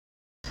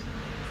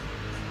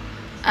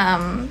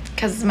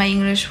because my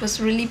English was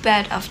really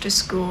bad after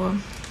school.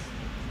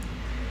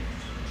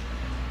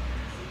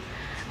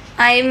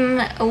 I'm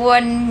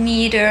 1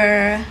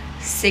 meter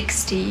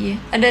 60,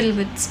 a little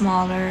bit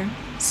smaller,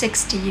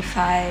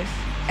 65,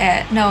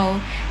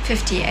 no,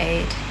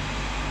 58.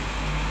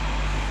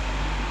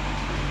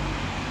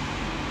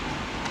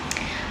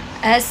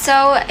 So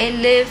I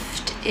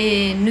lived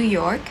in New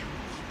York.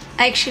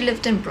 I actually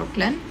lived in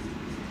Brooklyn.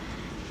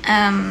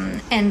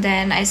 And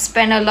then I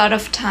spent a lot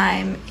of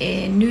time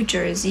in New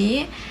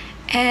Jersey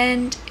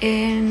and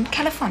in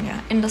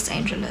California, in Los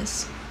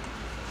Angeles.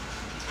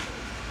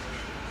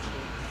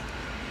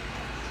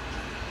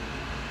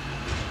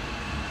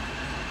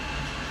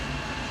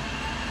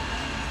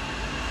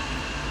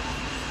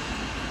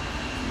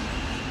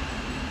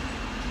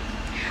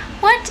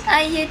 What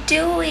are you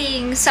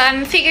doing? So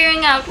I'm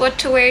figuring out what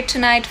to wear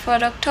tonight for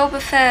the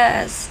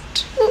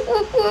Oktoberfest. Whoop,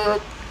 whoop,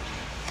 whoop.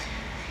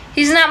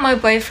 He's not my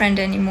boyfriend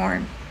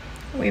anymore.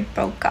 We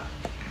broke up.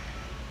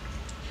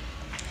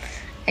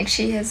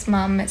 Actually, his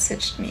mom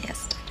messaged me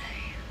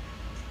yesterday.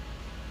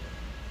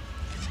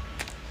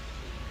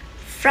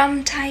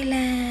 From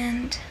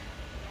Thailand.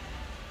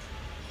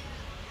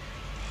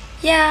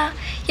 Yeah,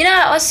 you know,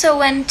 I also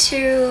went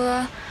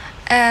to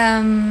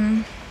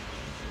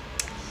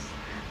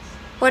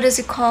what is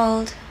it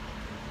called?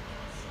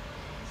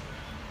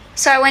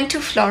 So I went to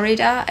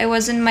Florida, I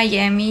was in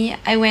Miami,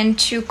 I went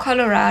to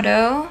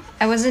Colorado,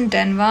 I was in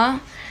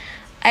Denver,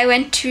 I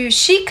went to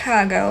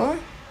Chicago,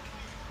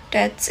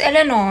 that's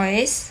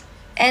Illinois,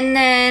 and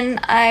then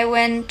I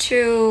went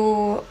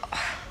to,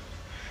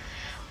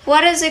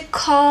 what is it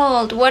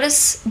called? What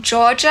is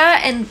Georgia?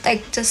 And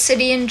like the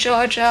city in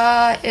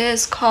Georgia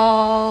is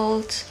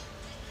called,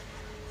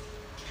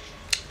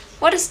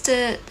 what is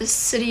the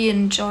city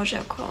in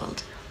Georgia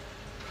called?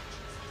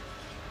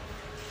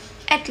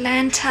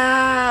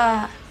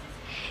 Atlanta.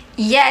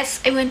 Yes,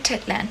 I went to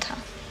Atlanta.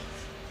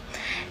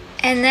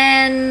 And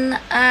then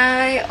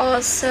I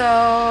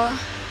also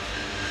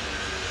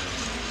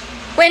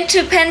went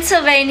to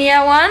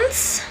Pennsylvania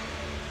once.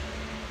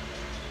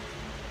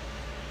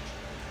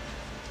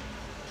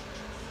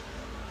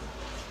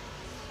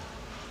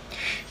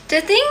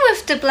 The thing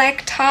with the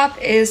black top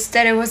is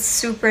that it was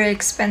super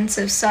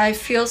expensive, so I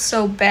feel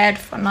so bad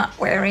for not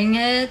wearing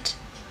it.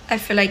 I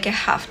feel like I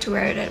have to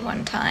wear it at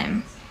one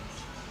time.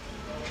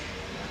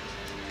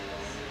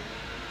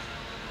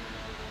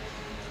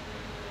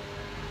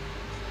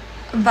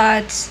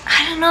 But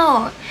I don't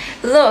know,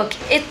 look,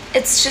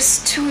 it's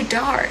just too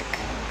dark,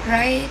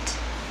 right?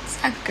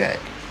 It's not good.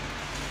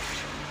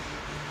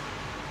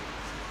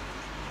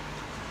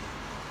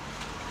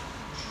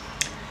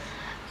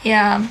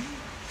 Yeah,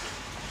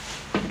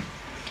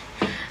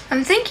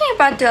 I'm thinking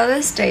about the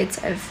other states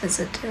I've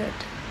visited.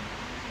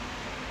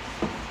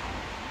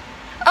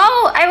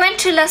 Oh, I went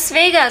to Las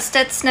Vegas,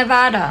 that's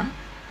Nevada.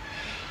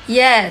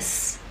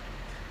 Yes,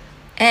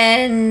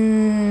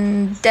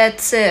 and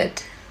that's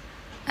it,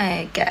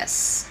 I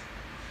guess.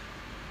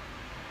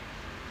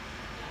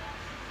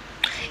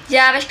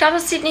 Ja, aber ich glaube,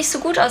 es sieht nicht so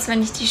gut aus,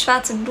 wenn ich die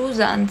schwarze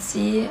Bluse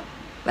anziehe,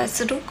 weil es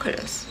so dunkel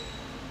ist.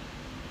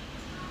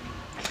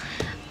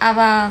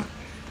 Aber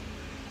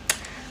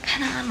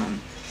keine Ahnung.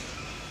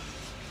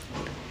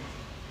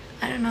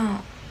 I don't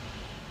know.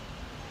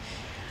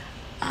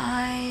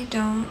 I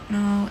don't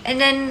know. And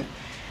then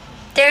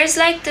there's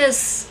like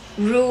this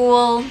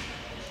rule.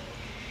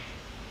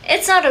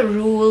 It's not a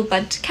rule,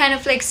 but kind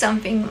of like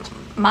something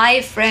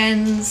my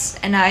friends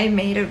and I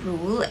made a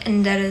rule,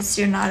 and that is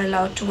you're not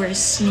allowed to wear a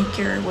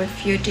sneaker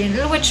with your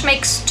dirndl, which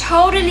makes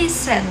totally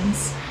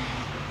sense.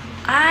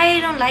 I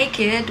don't like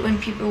it when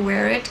people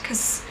wear it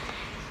because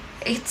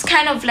it's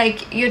kind of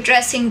like you're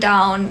dressing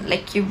down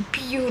like your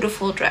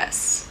beautiful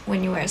dress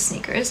when you wear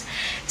sneakers.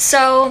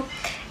 So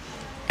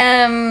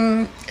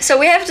so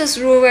we have this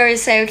rule where we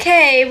say,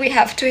 okay, we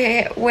have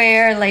to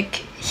wear like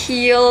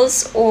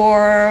heels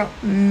or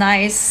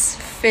nice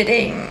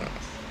fitting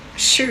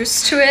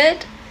shoes to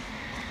it.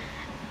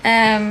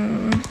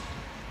 And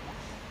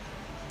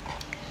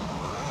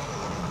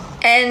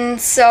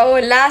so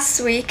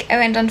last week I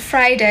went on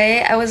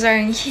Friday, I was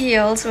wearing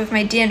heels with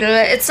my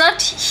dirndl. It's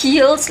not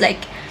heels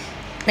like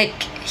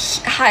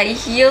high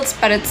heels,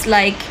 but it's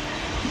like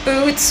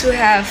boots who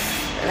have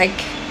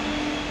like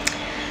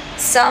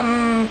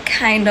some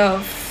kind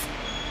of,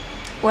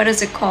 what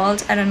is it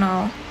called? I don't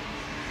know.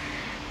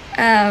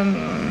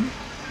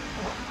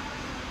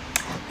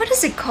 What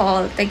is it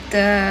called? Like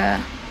the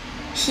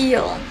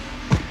heel.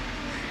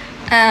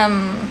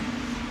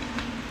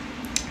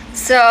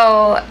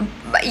 So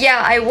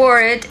yeah, I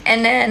wore it,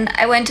 and then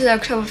I went to the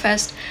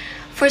Oktoberfest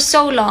for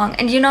so long.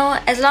 And you know,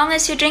 as long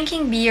as you're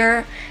drinking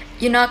beer,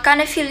 you're not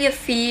gonna feel your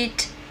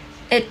feet.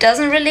 It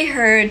doesn't really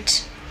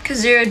hurt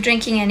because you're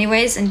drinking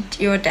anyways and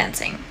you're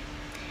dancing.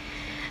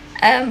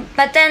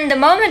 But then the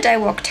moment I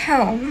walked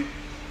home,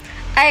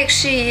 I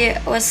actually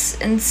was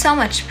in so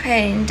much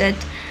pain that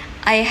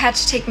I had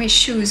to take my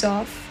shoes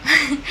off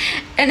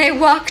and I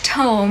walked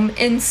home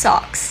in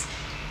socks.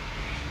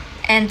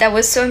 and that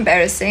was so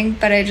embarrassing,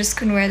 but I just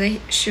couldn't wear the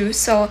shoes.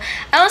 So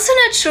I'm also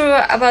not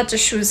sure about the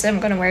shoes that I'm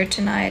gonna wear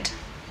tonight,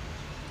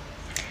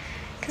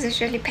 because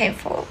it's really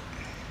painful.